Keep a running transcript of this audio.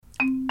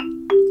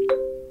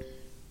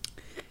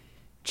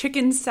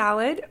chicken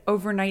salad,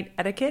 overnight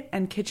etiquette,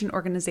 and kitchen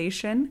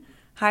organization.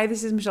 Hi,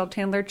 this is Michelle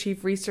Tandler,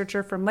 Chief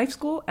Researcher from Life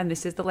School, and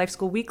this is the Life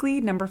School Weekly,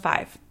 number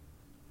 5.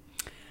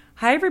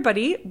 Hi,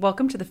 everybody.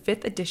 Welcome to the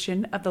 5th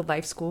edition of the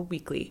Life School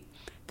Weekly.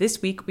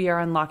 This week, we are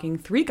unlocking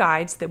 3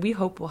 guides that we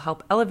hope will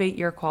help elevate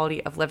your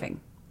quality of living.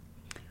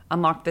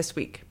 Unlocked this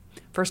week.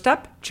 First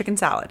up, chicken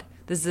salad.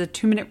 This is a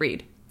 2-minute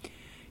read.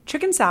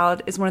 Chicken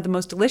salad is one of the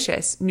most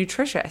delicious,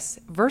 nutritious,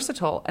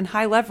 versatile, and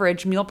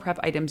high-leverage meal prep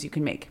items you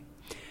can make.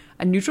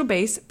 A neutral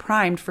base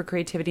primed for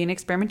creativity and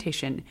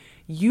experimentation,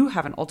 you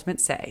have an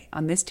ultimate say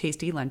on this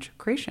tasty lunch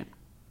creation.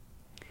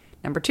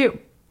 Number 2,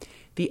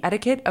 the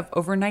etiquette of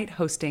overnight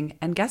hosting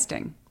and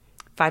guesting.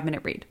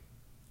 5-minute read.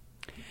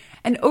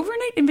 An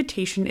overnight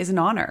invitation is an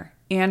honor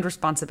and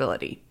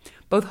responsibility.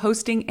 Both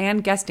hosting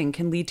and guesting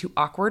can lead to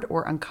awkward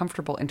or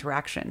uncomfortable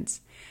interactions.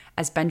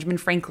 As Benjamin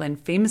Franklin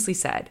famously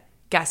said,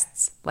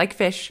 guests, like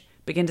fish,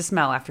 begin to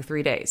smell after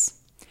 3 days.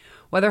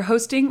 Whether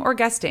hosting or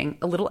guesting,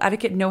 a little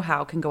etiquette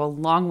know-how can go a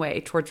long way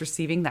towards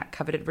receiving that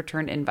coveted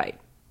return invite.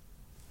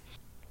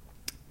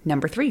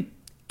 Number 3,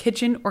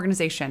 kitchen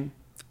organization.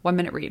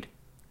 1-minute read.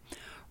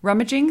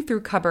 Rummaging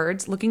through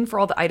cupboards looking for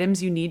all the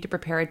items you need to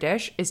prepare a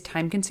dish is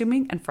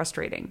time-consuming and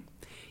frustrating.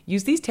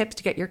 Use these tips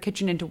to get your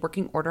kitchen into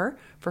working order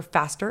for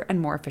faster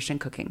and more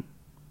efficient cooking.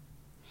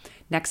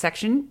 Next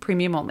section,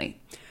 premium only.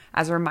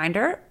 As a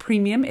reminder,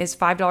 premium is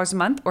 $5 a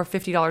month or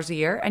 $50 a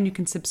year, and you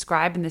can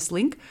subscribe in this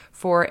link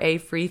for a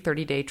free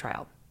 30-day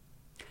trial.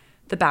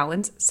 The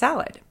Balance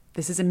Salad.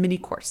 This is a mini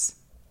course.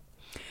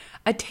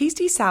 A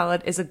tasty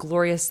salad is a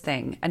glorious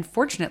thing, and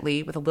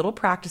fortunately, with a little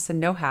practice and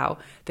know-how,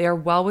 they are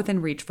well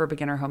within reach for a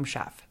beginner home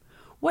chef.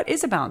 What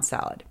is a balanced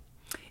salad?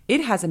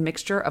 It has a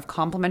mixture of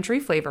complementary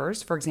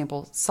flavors, for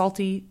example,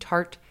 salty,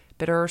 tart,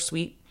 bitter, or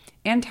sweet,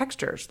 and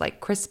textures like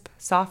crisp,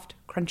 soft,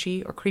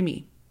 crunchy, or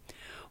creamy.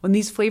 When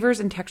these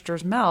flavors and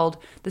textures meld,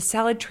 the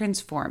salad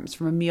transforms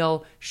from a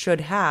meal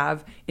should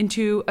have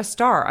into a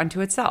star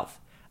unto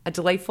itself, a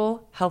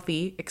delightful,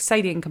 healthy,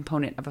 exciting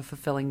component of a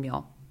fulfilling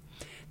meal.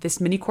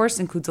 This mini course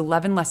includes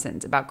 11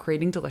 lessons about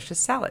creating delicious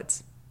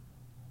salads.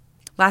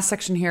 Last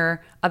section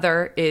here,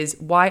 other, is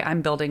why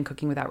I'm building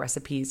Cooking Without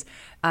Recipes.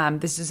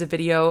 This is a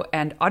video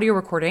and audio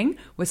recording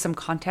with some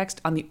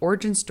context on the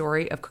origin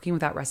story of Cooking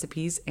Without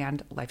Recipes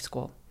and Life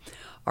School.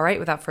 All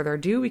right, without further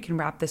ado, we can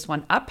wrap this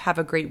one up. Have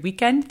a great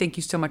weekend. Thank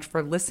you so much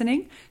for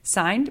listening.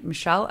 Signed,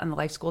 Michelle and the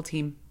Life School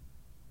team.